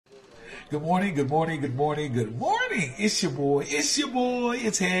Good morning, good morning, good morning, good morning. It's your boy. It's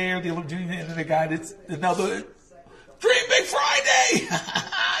Harold, the end of the guy. It's another Dream Big Friday.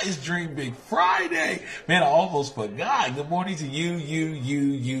 It's Dream Big Friday. Man, I almost forgot. Good morning to you, and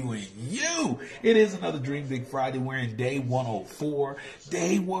you. It is another Dream Big Friday. We're in day 104.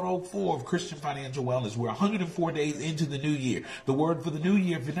 Day 104 of Christian Financial Wellness. We're 104 days into the new year. The word for the new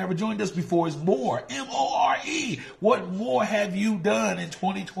year, if you've never joined us before, is more. M-O-R-E. What more have you done in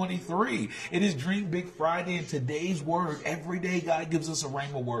 2023? It is Dream Big Friday, and today's word, every day God gives us a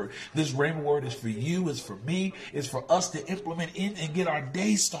rhema word. This rhema word is for you, it's for me, it's for us to implement in and get our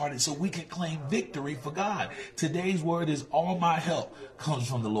day started so we can claim victory for God. Today's word is all my help comes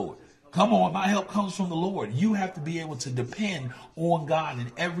from the Lord. Come on, my help comes from the Lord. You have to be able to depend on God in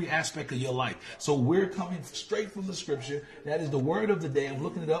every aspect of your life. So we're coming straight from the scripture. That is the word of the day. I'm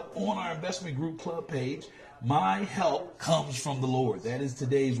looking it up on our investment group club page. My help comes from the Lord. That is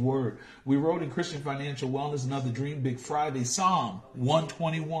today's word. We wrote in Christian Financial Wellness, another Dream Big Friday, Psalm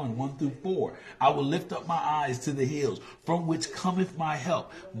 121, 1 through 4. I will lift up my eyes to the hills, from which cometh my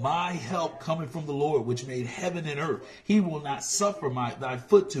help. My help cometh from the Lord, which made heaven and earth. He will not suffer thy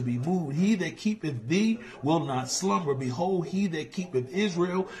foot to be moved. He that keepeth thee will not slumber. Behold, he that keepeth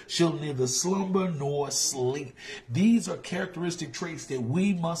Israel shall neither slumber nor sleep. These are characteristic traits that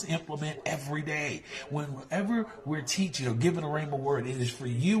we must implement every day. Whenever we're teaching or giving a rhema word, it is for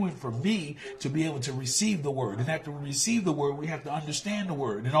you and for me to be able to receive the word. And after we receive the word, we have to understand the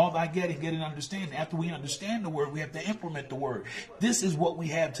word. And all by get and understand. After we understand the word, we have to implement the word. This is what we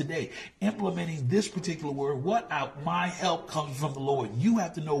have today. Implementing this particular word, my help comes from the Lord. You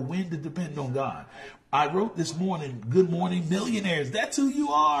have to know when to depend on God. I wrote this morning, good morning, millionaires. That's who you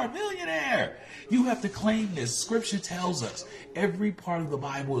are, millionaire. You have to claim this. Scripture tells us every part of the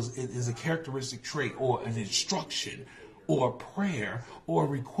Bible is a characteristic trait or an instruction or a prayer or a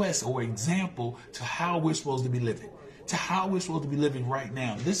request or example to how we're supposed to be living. To how we're supposed to be living right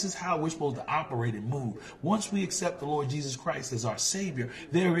now. This is how we're supposed to operate and move. Once we accept the Lord Jesus Christ as our Savior,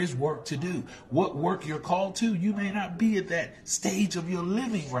 there is work to do. What work you're called to, you may not be at that stage of your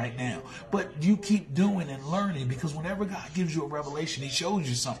living right now, but you keep doing and learning, because whenever God gives you a revelation, He shows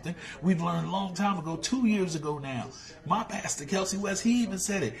you something. We've learned a long time ago, 2 years ago now. My pastor, Kelsey West, he even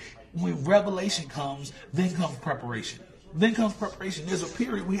said it. When revelation comes, then comes preparation. Then comes preparation. There's a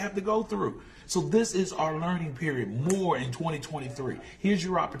period we have to go through. So this is our learning period more in 2023. Here's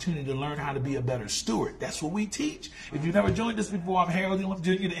your opportunity to learn how to be a better steward. That's what we teach. If you've never joined us before, I'm Harold,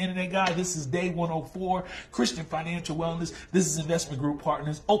 the internet guy. This is day 104, Christian Financial Wellness. This is Investment Group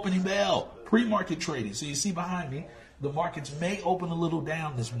Partners. Opening bell, pre-market trading. So you see behind me, the markets may open a little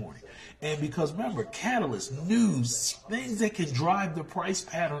down this morning. And because remember, catalyst, news, things that can drive the price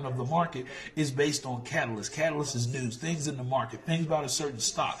pattern of the market is based on catalyst. Catalyst is news, things in the market, things about a certain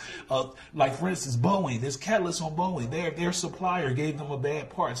stock. Like for instance, Boeing, there's catalyst on Boeing. Their supplier gave them a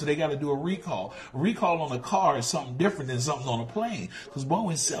bad part, so they got to do a recall. A recall on a car is something different than something on a plane, because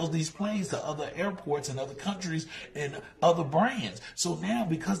Boeing sells these planes to other airports and other countries and other brands. So now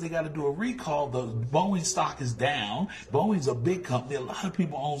because they got to do a recall, the Boeing stock is down. Boeing's a big company. A lot of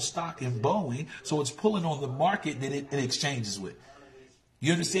people own stock in Boeing, so it's pulling on the market that it exchanges with.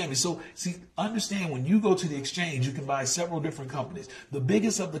 You understand me? So, understand when you go to the exchange, you can buy several different companies. The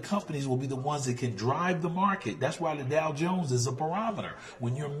biggest of the companies will be the ones that can drive the market. That's why the Dow Jones is a barometer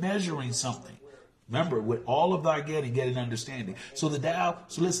when you're measuring something. Remember, with all of thy getting, get an understanding. So the Dow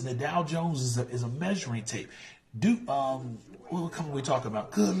Jones is a measuring tape. What are we talking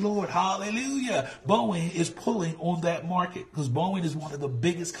about? Good Lord, hallelujah. Boeing is pulling on that market because Boeing is one of the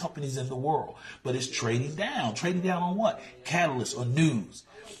biggest companies in the world, but it's trading down. Trading down on what? Catalyst or news.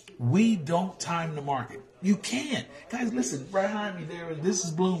 We don't time the market. You can't. Guys, listen, right behind me there, this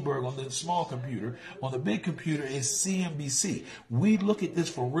is Bloomberg on the small computer. On the big computer is CNBC. We look at this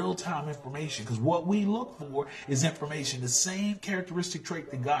for real-time information because what we look for is information, the same characteristic trait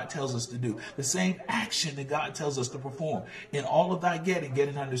that God tells us to do, the same action that God tells us to perform. In all of thy getting, get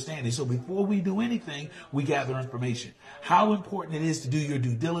an understanding. So before we do anything, we gather information. How important it is to do your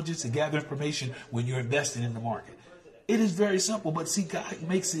due diligence and gather information when you're investing in the market. It is very simple, but see, God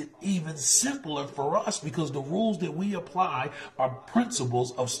makes it even simpler for us because the rules that we apply are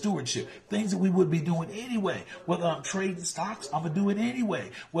principles of stewardship, things that we would be doing anyway. Whether I'm trading stocks, I'm going to do it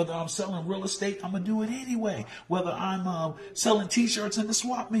anyway. Whether I'm selling real estate, I'm going to do it anyway. Whether I'm selling T-shirts in the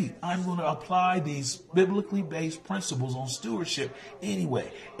swap meet, I'm going to apply these biblically based principles on stewardship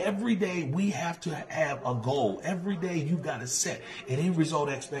anyway. Every day we have to have a goal. Every day you got to set an end result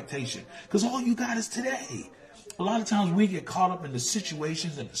expectation because all you got is today. A lot of times we get caught up in the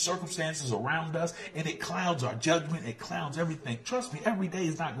situations and the circumstances around us, and it clouds our judgment. It clouds everything. Trust me, every day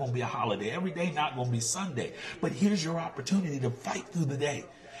is not going to be a holiday. Every day not going to be Sunday. But here's your opportunity to fight through the day,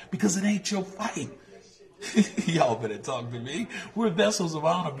 because it ain't your fight. Y'all better talk to me. We're vessels of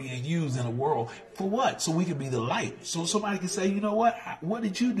honor being used in the world for what? So we can be the light. So somebody can say, you know what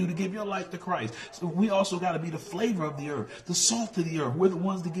did you do to give your life to Christ? So we also got to be the flavor of the earth, the salt of the earth. We're the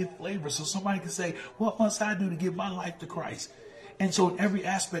ones that give flavor. So somebody can say, what must I do to give my life to Christ? And so in every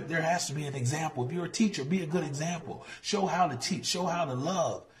aspect, there has to be an example. If you're a teacher, be a good example. Show how to teach. Show how to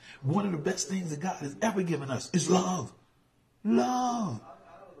love. One of the best things that God has ever given us is love. Love.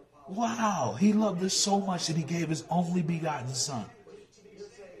 Wow, he loved us so much that he gave his only begotten son.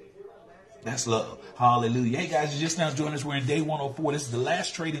 That's love. Hallelujah. Hey guys, you just now joined us. We're in day 104. This is the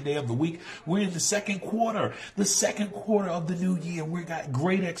last trading day of the week. We're in the second quarter of the new year. We got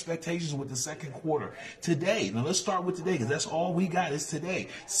great expectations with the second quarter. Today, now let's start with today, because that's all we got is today.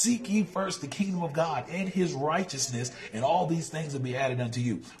 Seek ye first the kingdom of God and his righteousness, and all these things will be added unto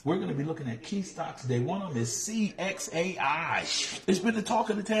you. We're going to be looking at key stocks today. One of them is CXAI. It's been the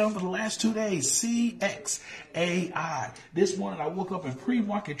talk of the town for the last 2 days. CXAI. This morning I woke up in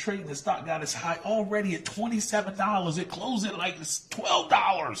pre-market trading. The stock got its high already at $27. It closed at like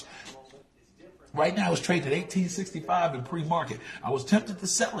 $12. Right now, it's traded at $18.65 in pre-market. I was tempted to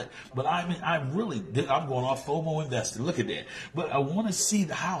sell it, but I'm going off FOMO investing. Look at that. But I want to see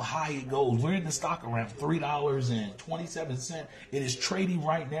how high it goes. We're in the stock around $3.27. It is trading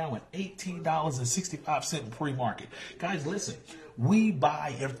right now at $18.65 in pre-market. Guys, listen. We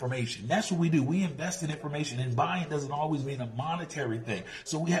buy information. That's what we do. We invest in information, and buying doesn't always mean a monetary thing.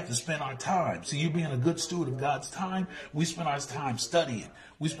 So we have to spend our time. So you being a good steward of God's time, we spend our time studying.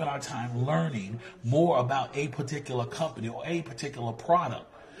 We spend our time learning more about a particular company or a particular product.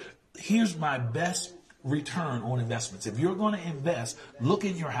 Here's my best return on investments. If you're going to invest, look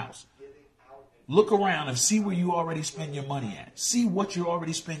in your house. Look around and see where you already spend your money at. See what you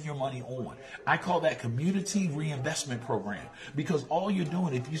already spend your money on. I call that community reinvestment program, because all you're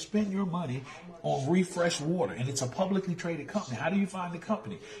doing, if you spend your money on Refresh Water, and it's a publicly traded company, how do you find the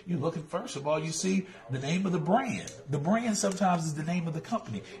company? You look at, first of all, you see the name of the brand. The brand sometimes is the name of the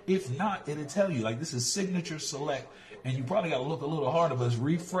company. If not, it'll tell you, like, this is Signature Select. And you probably got to look a little harder, but it's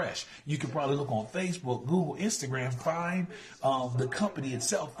Refresh. You can probably look on Facebook, Google, Instagram, find the company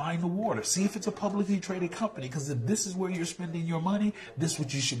itself, find the water. See if it's a publicly traded company, because if this is where you're spending your money, this is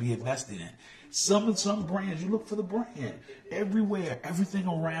what you should be investing in. Some brands, you look for the brand. Everywhere, everything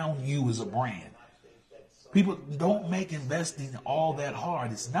around you is a brand. People don't make investing all that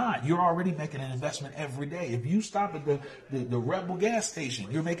hard. It's not. You're already making an investment every day. If you stop at the Rebel gas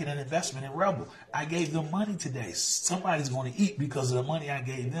station, you're making an investment in Rebel. I gave them money today. Somebody's going to eat because of the money I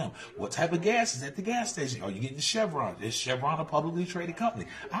gave them. What type of gas is at the gas station? Are you getting Chevron? Is Chevron a publicly traded company?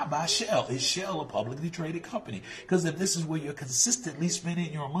 I buy Shell. Is Shell a publicly traded company? Because if this is where you're consistently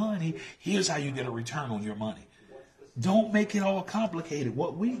spending your money, here's how you get a return on your money. Don't make it all complicated.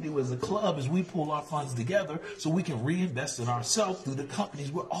 What we do as a club is we pull our funds together so we can reinvest in ourselves through the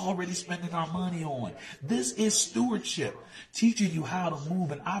companies we're already spending our money on. This is stewardship, teaching you how to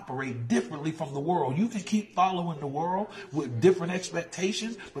move and operate differently from the world. You can keep following the world with different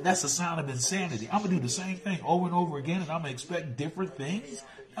expectations, but that's a sign of insanity. I'm going to do the same thing over and over again, and I'm going to expect different things.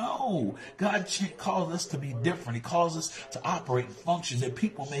 No, God calls us to be different. He calls us to operate and function that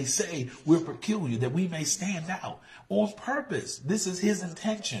people may say we're peculiar, that we may stand out on purpose. This is his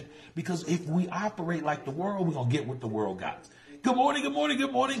intention, because if we operate like the world, we're going to get what the world got. Good morning, good morning,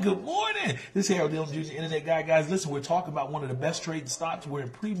 good morning, good morning. This is Harold Dillon Jr., Internet Guy. Guys, listen, we're talking about one of the best trading stocks. We're in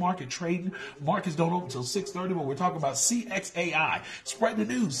pre-market trading. Markets don't open until 6:30, but we're talking about CXAI. Spread the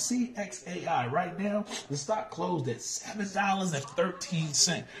news. CXAI. Right now, the stock closed at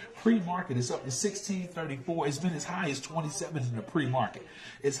 $7.13. Pre-market is up to $16.34. It's been as high as 27 in the pre-market.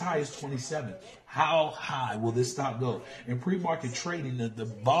 As high as 27. How high will this stock go? In pre-market trading, the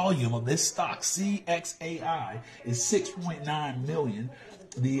volume of this stock, CXAI, is 6.9 million.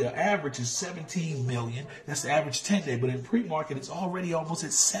 The average is 17 million. That's the average 10-day. But in pre-market, it's already almost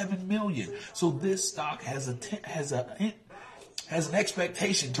at 7 million. So this stock has an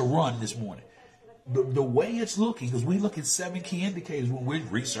expectation to run this morning. The way it's looking, because we look at 7 key indicators when we're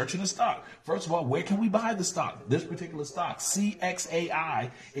researching a stock. First of all, where can we buy the stock? This particular stock,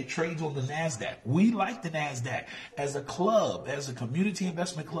 CXAI, it trades on the NASDAQ. We like the NASDAQ. As a club, as a community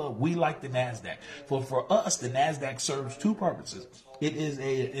investment club, we like the NASDAQ. For us, the NASDAQ serves two purposes. It is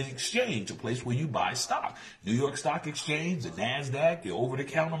an exchange, a place where you buy stock. New York Stock Exchange, the NASDAQ, the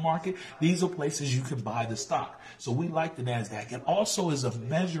over-the-counter market. These are places you can buy the stock. So we like the NASDAQ. It also is a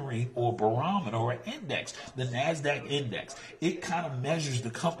measuring or barometer or an index, the NASDAQ index. It kind of measures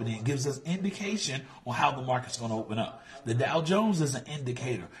the company and gives us indication on how the market's going to open up. The Dow Jones is an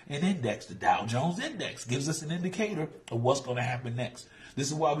indicator, an index. The Dow Jones index gives us an indicator of what's going to happen next. This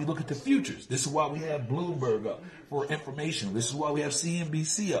is why we look at the futures. This is why we have Bloomberg up for information. This is why we have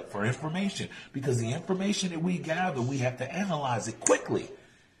CNBC up for information. Because the information that we gather, we have to analyze it quickly.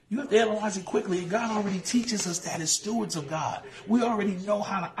 You have to analyze it quickly, and God already teaches us that as stewards of God. We already know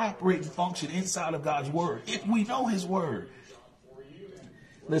how to operate and function inside of God's word, if we know his word.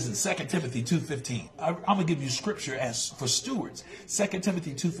 Listen, 2 Timothy 2:15. I'm going to give you scripture as for stewards. 2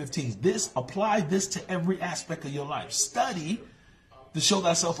 Timothy 2:15. Apply this to every aspect of your life. Study to show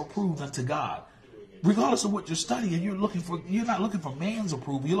thyself approved unto God. Regardless of what you're studying, you're not looking for man's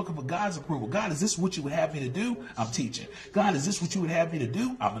approval. You're looking for God's approval. God, is this what you would have me to do? I'm teaching. God, is this what you would have me to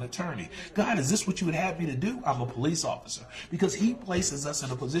do? I'm an attorney. God, is this what you would have me to do? I'm a police officer. Because he places us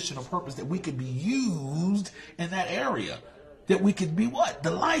in a position of purpose that we can be used in that area. That we can be what?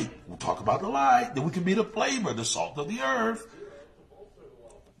 The light. We'll talk about the light. That we can be the flavor, the salt of the earth.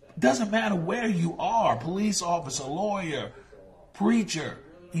 Doesn't matter where you are, police officer, lawyer, preacher,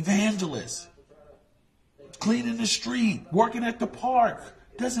 evangelist, cleaning the street, working at the park.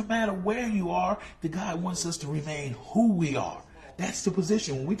 Doesn't matter where you are, the God wants us to remain who we are. That's the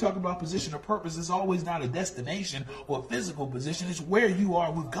position. When we talk about position of purpose, it's always not a destination or a physical position. It's where you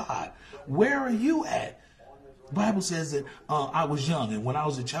are with God. Where are you at? The Bible says that I was young, and when I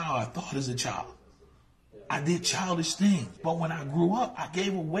was a child, I thought as a child. I did childish things. But when I grew up, I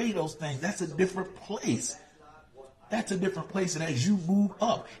gave away those things. That's a different place. That's a different place. And as you move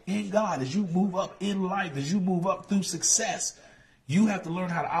up in God, as you move up in life, as you move up through success, you have to learn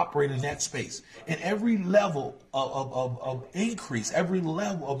how to operate in that space. And every level of increase, every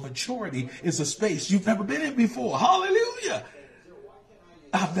level of maturity is a space you've never been in before. Hallelujah.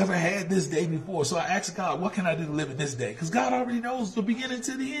 I've never had this day before. So I asked God, what can I do to live in this day? Because God already knows the beginning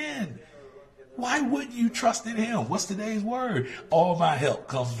to the end. Why wouldn't you trust in him? What's today's word? All my help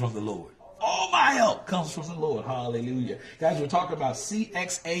comes from the Lord. All my help comes from the Lord. Hallelujah. Guys, we're talking about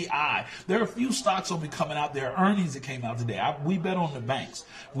CXAI. There are a few stocks that will be coming out. There are earnings that came out today. We bet on the banks.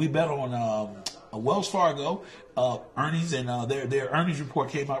 We bet on Wells Fargo earnings, and their earnings report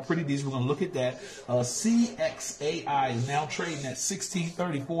came out pretty decent. We're going to look at that. CXAI is now trading at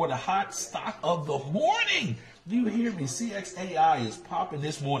 $16.34, the hot stock of the morning. Do you hear me? CXAI is popping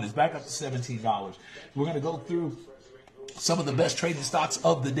this morning. It's back up to $17. We're going to go through some of the best trading stocks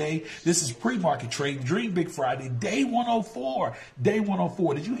of the day. This is pre-market trade, Dream Big Friday, day 104. Day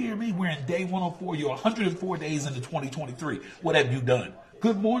 104. Did you hear me? We're in day 104. You're 104 days into 2023. What have you done?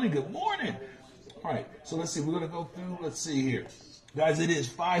 Good morning. Good morning. All right. So let's see. We're going to go through. Let's see here. Guys, it is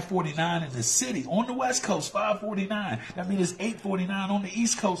 5:49 in the city. On the West Coast, 5:49. That means it's 8:49 on the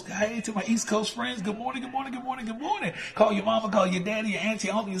East Coast. Hey, to my East Coast friends, good morning, good morning, good morning, good morning. Call your mama, call your daddy, your auntie,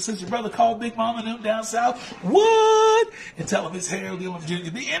 your uncle, your sister, brother. Call Big Mama and them down south. What? And tell them it's Harold Dillon Jr.,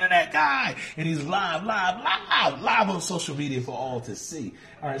 the internet guy. And he's live on social media for all to see.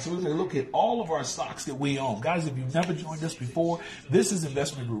 All right, so we're going to look at all of our stocks that we own. Guys, if you've never joined us before, this is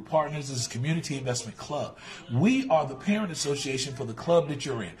Investment Group Partners. This is Community Investment Club. We are the parent association for the club that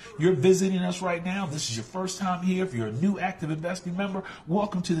you're in. You're visiting us right now. This is your first time here. If you're a new active investing member,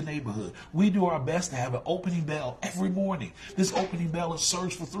 welcome to the neighborhood. We do our best to have an opening bell every morning. This opening bell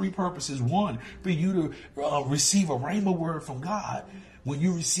serves for three purposes. One, for you to receive a rhema word from God. When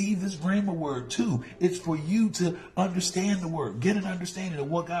you receive this rhema word, two, it's for you to understand the word, get an understanding of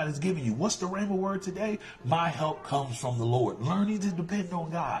what God has given you. What's the rhema word today? My help comes from the Lord. Learning to depend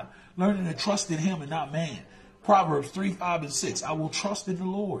on God, learning to trust in him and not man. Proverbs 3, 5, and 6. I will trust in the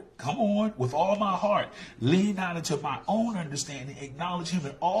Lord. Come on, with all my heart. Lean not into my own understanding. Acknowledge him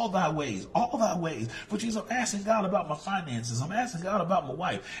in all thy ways. All thy ways. For Jesus, I'm asking God about my finances. I'm asking God about my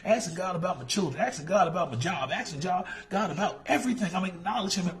wife. Asking God about my children. Asking God about my job. Asking God about everything. I'm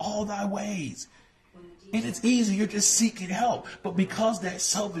acknowledging him in all thy ways. And it's easy. You're just seeking help. But because that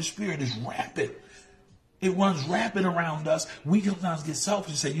selfish spirit is rampant, it runs rapid around us. We sometimes get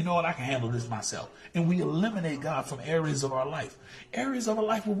selfish and say, you know what, I can handle this myself. And we eliminate God from areas of our life. Areas of our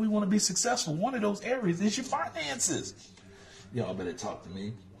life where we want to be successful. One of those areas is your finances. Y'all better talk to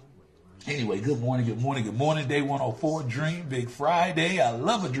me. Anyway, good morning, good morning, good morning. Day 104, Dream Big Friday. I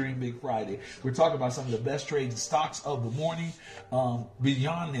love a Dream Big Friday. We're talking about some of the best trading stocks of the morning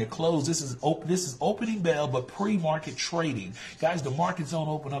beyond their close. This is opening bell, but pre-market trading. Guys, the markets don't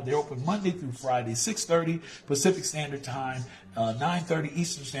open up. They're open Monday through Friday, 6:30 Pacific Standard Time, 9:30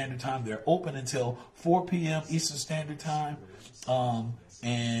 Eastern Standard Time. They're open until 4 p.m. Eastern Standard Time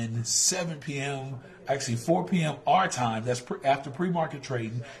and 7 p.m. Actually, 4 p.m. our time, that's after pre-market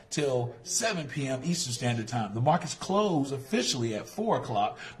trading, till 7 p.m. Eastern Standard Time. The markets close officially at 4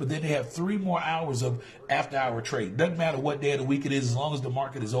 o'clock, but then they have 3 more hours of after-hour trade. Doesn't matter what day of the week it is, as long as the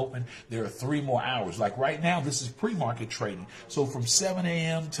market is open, there are 3 more hours. Like right now, this is pre-market trading. So from 7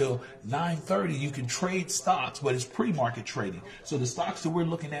 a.m. till 9:30, you can trade stocks, but it's pre-market trading. So the stocks that we're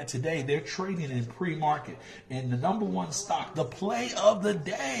looking at today, they're trading in pre-market. And the number one stock, the play of the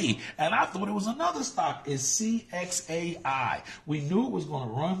day, and I thought it was another stock, is CXAI. We knew it was going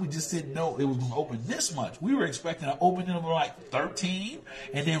to run. We just didn't know it was going to open this much. We were expecting an opening of like 13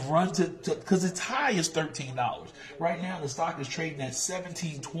 and then run to because its high is $13. Right now, the stock is trading at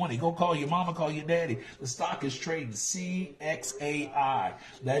 $17.20. Go call your mama, call your daddy. The stock is trading CXAI.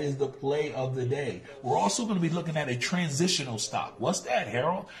 That is the play of the day. We're also going to be looking at a transitional stock. What's that,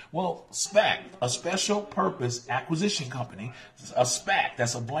 Harold? Well, SPAC, a special purpose acquisition company. A SPAC,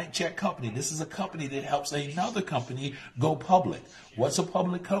 that's a blank check company. This is a company that helps another company go public. What's a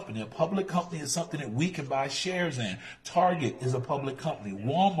public company? A public company is something that we can buy shares in. Target is a public company.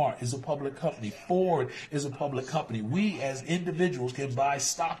 Walmart is a public company. Ford is a public company. We as individuals can buy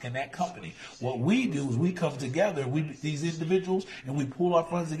stock in that company. What we do is we come together, these individuals, and we pool our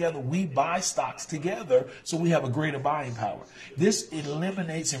funds together. We buy stocks together so we have a greater buying power. This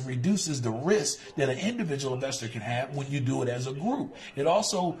eliminates and reduces the risk that an individual investor can have when you do it as a group. It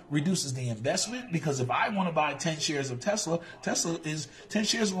also reduces the investment, because if I want to buy 10 shares of Tesla is 10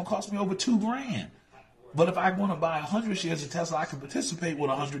 shares is going to cost me over $2,000. But if I want to buy 100 shares of Tesla, I can participate with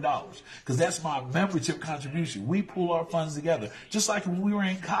 $100 because that's my membership contribution. We pool our funds together. Just like when we were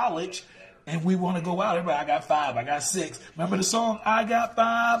in college and we want to go out, everybody, I got 5, I got 6. Remember the song, I got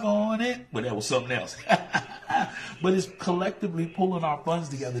 5 on it? But that was something else. But it's collectively pulling our funds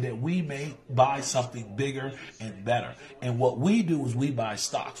together that we may buy something bigger and better. And what we do is we buy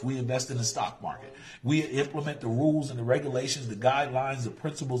stocks. We invest in the stock market. We implement the rules and the regulations, the guidelines, the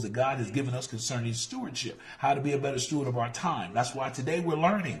principles that God has given us concerning stewardship, how to be a better steward of our time. That's why today we're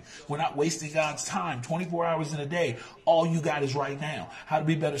learning. We're not wasting God's time 24 hours in a day. All you got is right now. How to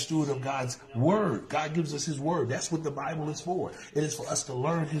be a better steward of God's word. God gives us his word. That's what the Bible is for. It is for us to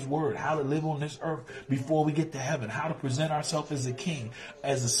learn his word, how to live on this earth before we get to heaven, how to present ourselves as a king,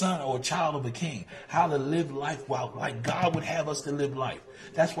 as a son or a child of a king, how to live life like God would have us to live life.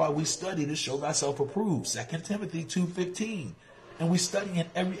 That's why we study to show thyself approved. 2 Timothy 2:15. And we study in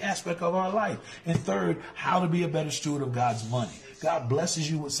every aspect of our life. And third, how to be a better steward of God's money. God blesses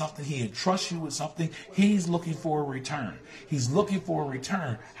you with something. He entrusts you with something. He's looking for a return. He's looking for a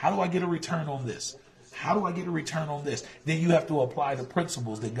return. How do I get a return on this? How do I get a return on this? Then you have to apply the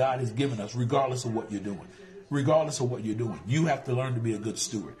principles that God has given us, regardless of what you're doing. Regardless of what you're doing, you have to learn to be a good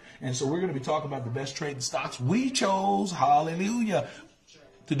steward. And so we're going to be talking about the best trading stocks. We chose, hallelujah,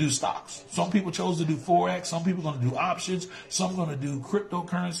 to do stocks. Some people chose to do Forex. Some people are going to do options. Some are going to do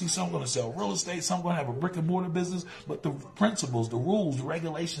cryptocurrency. Some are going to sell real estate. Some are going to have a brick and mortar business. But the principles, the rules, the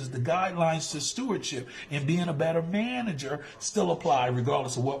regulations, the guidelines to stewardship and being a better manager still apply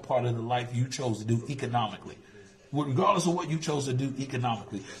regardless of what part of the life you chose to do economically. Regardless of what you chose to do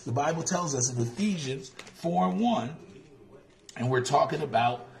economically. The Bible tells us in Ephesians 4:1, and we're talking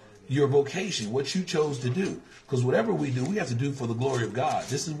about your vocation, what you chose to do. Because whatever we do, we have to do for the glory of God.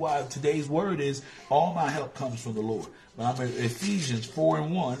 This is why today's word is, all my help comes from the Lord. But I'm in Ephesians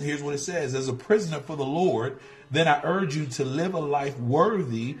 4:1. Here's what it says. As a prisoner for the Lord, then I urge you to live a life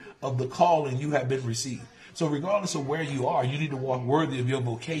worthy of the calling you have been received. So regardless of where you are, you need to walk worthy of your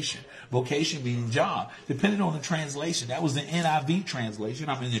vocation. Vocation meaning job. Depending on the translation, that was the NIV translation.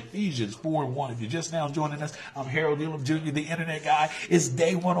 I'm in Ephesians 4:1. If you're just now joining us, I'm Harold Elam Jr., the internet guy. It's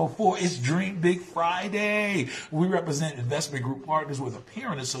day 104. It's Dream Big Friday. We represent investment group partners with a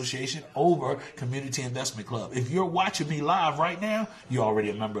parent association over Community Investment Club. If you're watching me live right now, you're already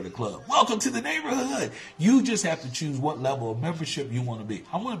a member of the club. Welcome to the neighborhood. You just have to choose what level of membership you want to be.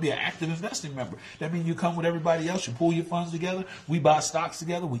 I want to be an active investing member. That means you come with everybody else. You pool your funds together. We buy stocks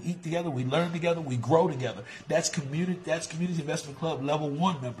together. We eat together. We learn together. We grow together. That's Community Investment Club level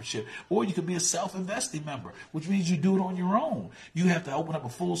 1 membership. Or you could be a self-investing member, which means you do it on your own. You have to open up a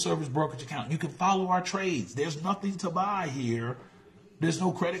full service brokerage account. You can follow our trades. There's nothing to buy here There's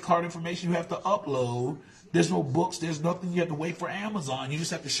no credit card information you have to upload. There's no books. There's nothing you have to wait for Amazon. You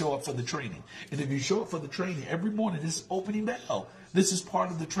just have to show up for the training. And if you show up for the training every morning, this is opening bell. This is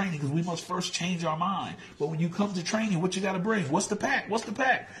part of the training because we must first change our mind. But when you come to training, what you got to bring? What's the pack? What's the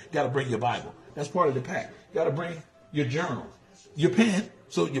pack? You got to bring your Bible. That's part of the pack. You got to bring your journal, your pen.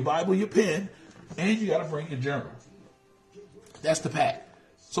 So your Bible, your pen, and you got to bring your journal. That's the pack.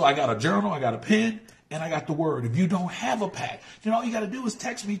 So I got a journal, I got a pen, and I got the word. If you don't have a pack, all you got to do is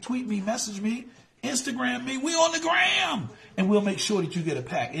text me, tweet me, message me, Instagram me. We on the gram. And we'll make sure that you get a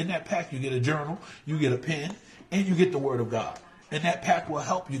pack. In that pack, you get a journal, you get a pen, and you get the word of God. And that pack will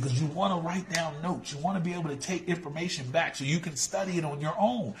help you because you want to write down notes. You want to be able to take information back so you can study it on your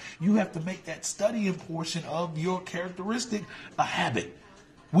own. You have to make that studying portion of your characteristic a habit.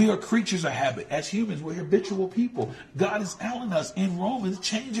 We are creatures of habit. As humans, we're habitual people. God is telling us in Romans,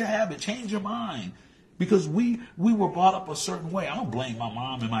 change your habit, change your mind. Because we were brought up a certain way. I don't blame my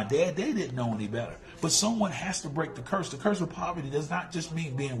mom and my dad. They didn't know any better. But someone has to break the curse. The curse of poverty does not just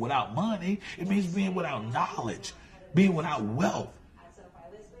mean being without money. It means being without knowledge, being without wealth.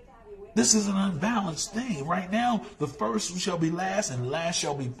 This is an unbalanced thing. Right now, the first shall be last and the last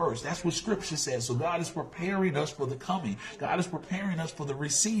shall be first. That's what Scripture says. So God is preparing us for the coming. God is preparing us for the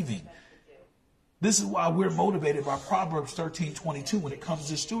receiving. This is why we're motivated by Proverbs 13:22 when it comes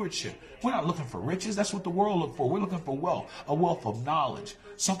to stewardship. We're not looking for riches. That's what the world looks for. We're looking for wealth, a wealth of knowledge,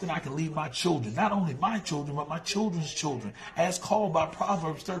 something I can leave my children, not only my children, but my children's children, as called by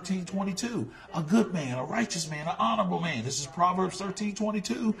Proverbs 13:22. A good man, a righteous man, an honorable man. This is Proverbs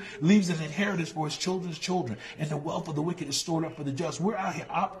 13:22, leaves an inheritance for his children's children, and the wealth of the wicked is stored up for the just. We're out here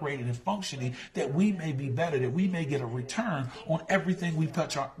operating and functioning that we may be better, that we may get a return on everything we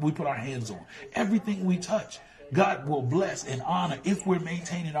put our hands on. Everything we touch, God will bless and honor if we're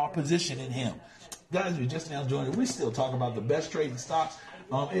maintaining our position in Him. Guys, we just now joined. We're still talking about the best trading stocks.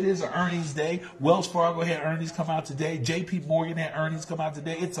 It is an earnings day. Wells Fargo had earnings come out today. JP Morgan had earnings come out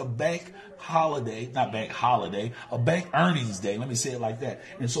today. It's a bank holiday, not bank holiday, a bank earnings day. Let me say it like that.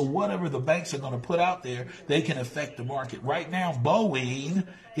 And so whatever the banks are going to put out there, they can affect the market. Right now, Boeing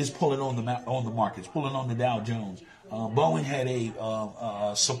is pulling on the markets, pulling on the Dow Jones. Boeing had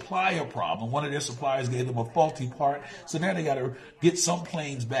a supplier problem. One of their suppliers gave them a faulty part, so now they got to get some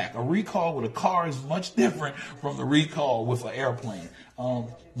planes back. A recall with a car is much different from the recall with an airplane.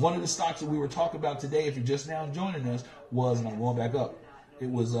 One of the stocks that we were talking about today, if you're just now joining us, was, and I'm going back up, it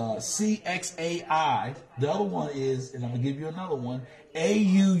was CXAI. The other one is, and I'm going to give you another one,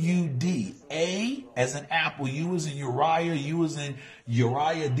 AUUD. A as in Apple, U as in Uriah, U as in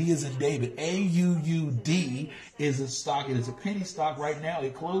Uriah, D as in David. AUUD is a stock. It is a penny stock right now.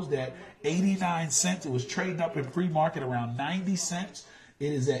 It closed at 89 cents. It was trading up in pre-market around 90 cents.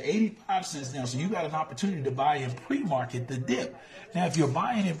 It is at 85 cents now, so you got an opportunity to buy in pre-market the dip. Now, if you're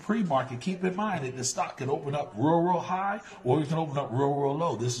buying in pre-market, keep in mind that the stock can open up real high or it can open up real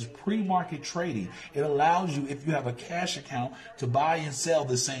low. This is pre-market trading. It allows you, if you have a cash account, to buy and sell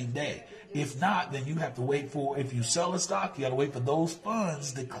the same day. If not, then you have to wait for, if you sell a stock, you got to wait for those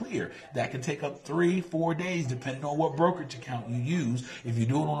funds to clear. That can take up 3-4 days, depending on what brokerage account you use. If you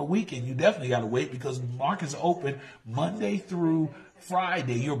do it on a weekend, you definitely got to wait because markets are open Monday through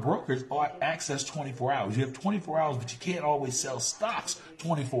Friday. Your brokers are access 24 hours. You have 24 hours, but you can't always sell stocks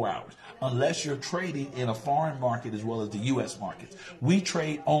 24 hours unless you're trading in a foreign market as well as the U.S. markets. We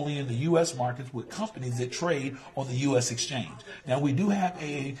trade only in the U.S. markets with companies that trade on the U.S. exchange. Now, we do have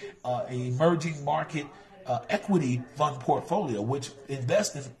a emerging market equity fund portfolio, which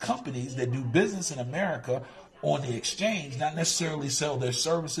invests in companies that do business in America on the exchange, not necessarily sell their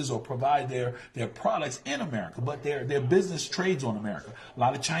services or provide their products in America, but their business trades on America. A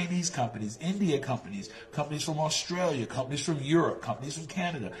lot of Chinese companies, India companies, companies from Australia, companies from Europe, companies from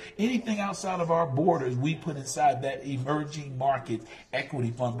Canada. Anything outside of our borders, we put inside that emerging market equity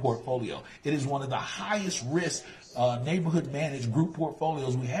fund portfolio. It is one of the highest risk neighborhood managed group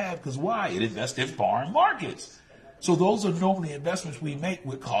portfolios we have because why? It invests in foreign markets. So those are normally investments we make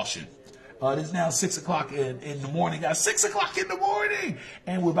with caution. It is now 6 o'clock in the morning, guys. 6 o'clock in the morning.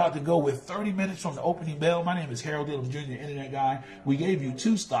 And we're about to go with 30 minutes from the opening bell. My name is Harold Dillon Jr., Internet Guy. We gave you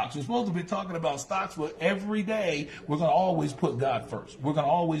 2 stocks. We're supposed to be talking about stocks, but every day we're going to always put God first. We're going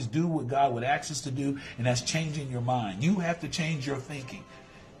to always do what God would ask us to do, and that's changing your mind. You have to change your thinking.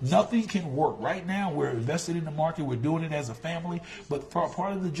 Nothing can work. Right now, we're invested in the market. We're doing it as a family. But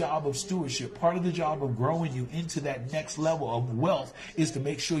part of the job of stewardship, part of the job of growing you into that next level of wealth is to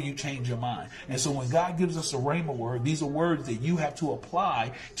make sure you change your mind. And so when God gives us a rhema word, these are words that you have to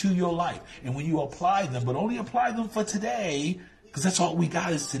apply to your life. And when you apply them, but only apply them for today, because that's all we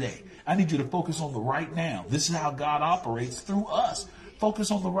got is today. I need you to focus on the right now. This is how God operates through us.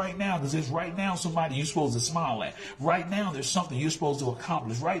 Focus on the right now, because there's right now somebody you're supposed to smile at. Right now there's something you're supposed to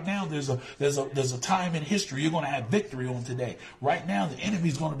accomplish. Right now there's a time in history you're going to have victory on today. Right now the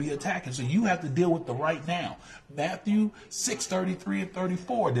enemy's going to be attacking, so you have to deal with the right now. Matthew 6:33 and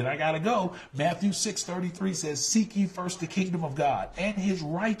 34. Then I gotta go. Matthew 6:33 says, "Seek ye first the kingdom of God and his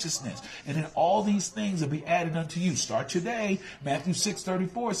righteousness, and then all these things will be added unto you." Start today. Matthew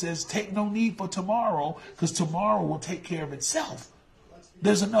 6:34 says, "Take no need for tomorrow, because tomorrow will take care of itself."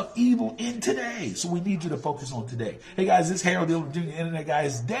 There's enough evil in today, so we need you to focus on today. Hey guys, this is Harold Dillon, Jr. Internet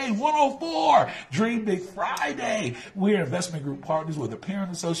Guys, day 104, Dream Big Friday. We're investment group partners with the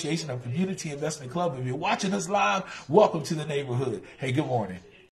Parent Association of Community Investment Club. If you're watching us live, welcome to the neighborhood. Hey, good morning.